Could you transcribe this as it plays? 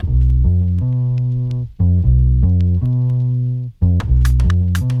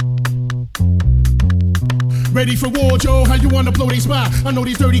Ready for war, Joe? How you wanna blow they spot? I know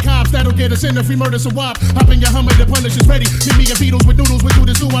these dirty cops that'll get us in if we murder some wop. Hop in your Hummer, the punish is ready. Meet me and Beatles with noodles, we do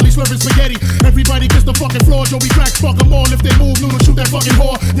this too while he's slurping spaghetti. Everybody kiss the fucking floor, Joe, we crack, fuck them all. If they move, noodles, shoot that fucking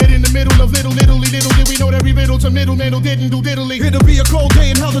whore. Dead in the middle of little did we know that we riddle to middleman who didn't do diddly. It'll be a cold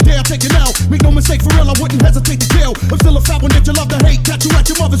day and hell the day I take it out. Make no mistake, for real, I wouldn't hesitate to kill. I'm still a fat one that you love to hate. Catch you at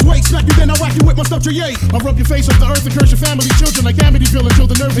your mother's waist, smack you then I whack you with my stuff J8. I rub your face off the earth and curse your family, children like Amity villain. Till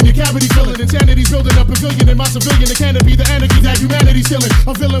the nerve in your cavity filling. Insanity's building a pavilion in my civilian. It can't be the anarchy that humanity's killing.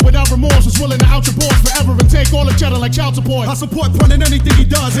 A villain without remorse is willing to out your boss forever and take all the cheddar like child support. I support Pun in anything he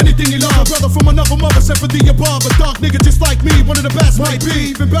does, anything he loves. A brother from another mother sent for the above. A dark nigga just like me, one of the best might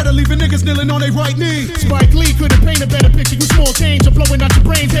be. Even better leaving niggas kneeling on their right knee. Spike Lee couldn't paint a better picture. You small change, I'm blowing out your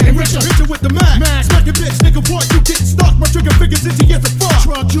brains, getting richer. Hit you with the Mac. Smack your bitch, nigga, what? You getting stuck? My trigger fingers itchy as a fuck.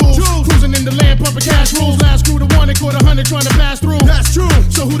 Truck jewels, cruising in the land, pumping cash rules. Last crew to one and caught 100 trying to pass through. That's true.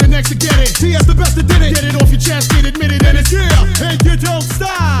 So who the next to get it? TS the best that did it. Get it off your chest, get admitted, and it's yeah. And you don't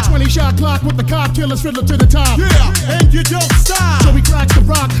stop. 20 shot clock with the cop killers fiddler to the top. Yeah. And you don't stop. So he cracks the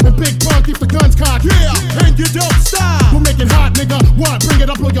rock and Big Pun keeps the guns cocked. Yeah. And you don't stop. We'll make it hot, nigga. What? Bring it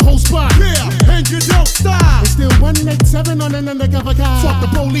up on your whole spot. Yeah. And you don't stop. It's still 187 on an undercover guy. Fuck the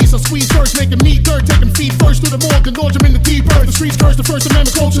police, I squeeze first, make him meet dirt, take him feet first to the morgue, indulge him in the deep earth. The streets curse the First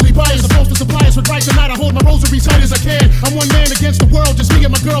Amendment, culturally biased. Supposed to supply us with rights, and I hold my rosary tight as I can. I'm one man against the world, just me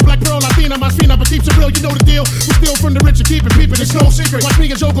and my girl, Black Pearl, Latina, my Fina, but keeps it real, you know the deal. We steal from the rich and keep it peeping, it's no secret. Watch me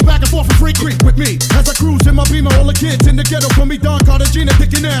and Joe go back and forth for free. Creep with me as I cruise in my Beamer. All the kids in the ghetto call me Don Cartagena,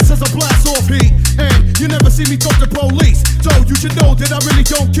 kicking ass as I blast off heat. And you never see me talk to police, so you should know that I really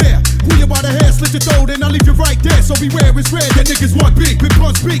don't care. Pull you by the hair, slit your throat, and I leave you right there. So beware, it's rare that niggas want beat. Big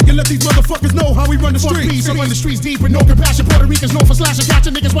Pun speak and let these motherfuckers know how we run the streets. I run the streets deep with no compassion. Puerto Ricans known for slashing,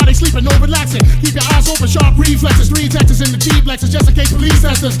 catching niggas while they sleeping, no relaxing. Keep your eyes open, sharp reflexes. 3 Texas in the Jeep Lexus, just in case police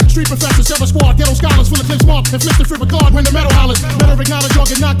test us. Street professors, silver squad, ghetto scholars, full of clips marked, and flip the flip a card when the metal hollers. Better acknowledge or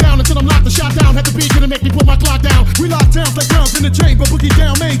get knocked down until I'm locked the shot down. Had the beat gonna make me put my clock down. We lock downs like drums in the chamber, boogie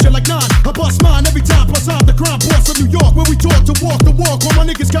down major like 9. I bust mine every time, plus I'm the crime boss of New York, where we talk to walk the walk. All my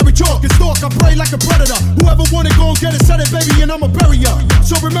niggas carry chalk and stalk. I pray like a predator. Whoever want it, go and get it, set it, baby, and I'ma bury ya.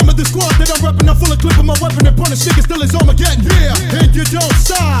 So remember the squad that I'm reppin'. I'm full of clip of my weapon and punish niggas still is Armageddon. Yeah, and you don't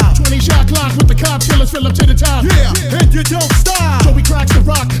stop. 20 shot clock with the cop killers fill up to the top. Yeah, and you don't stop. So we cracks the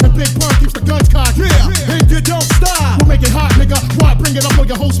rock and Big Pun keeps the guns cocked. Yeah, and you don't stop. We'll make it hot, nigga. What? Bring it up on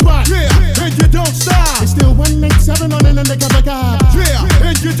your whole spot. Yeah, and you don't stop. It's still 187 on an undercover guy. Yeah,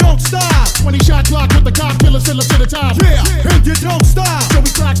 and you don't stop. 20 shot clock with the cop killers fill up to the top. Yeah, and you don't stop. So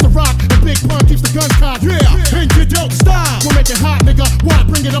we cracks the rock and Big Pun keeps the guns cocked. Yeah, and you don't stop. We'll make it hot, nigga. What?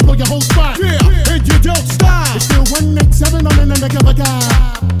 Bring it up on your whole spot. Yeah, and you don't stop. It's still 187 on an undercover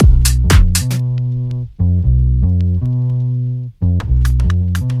guy.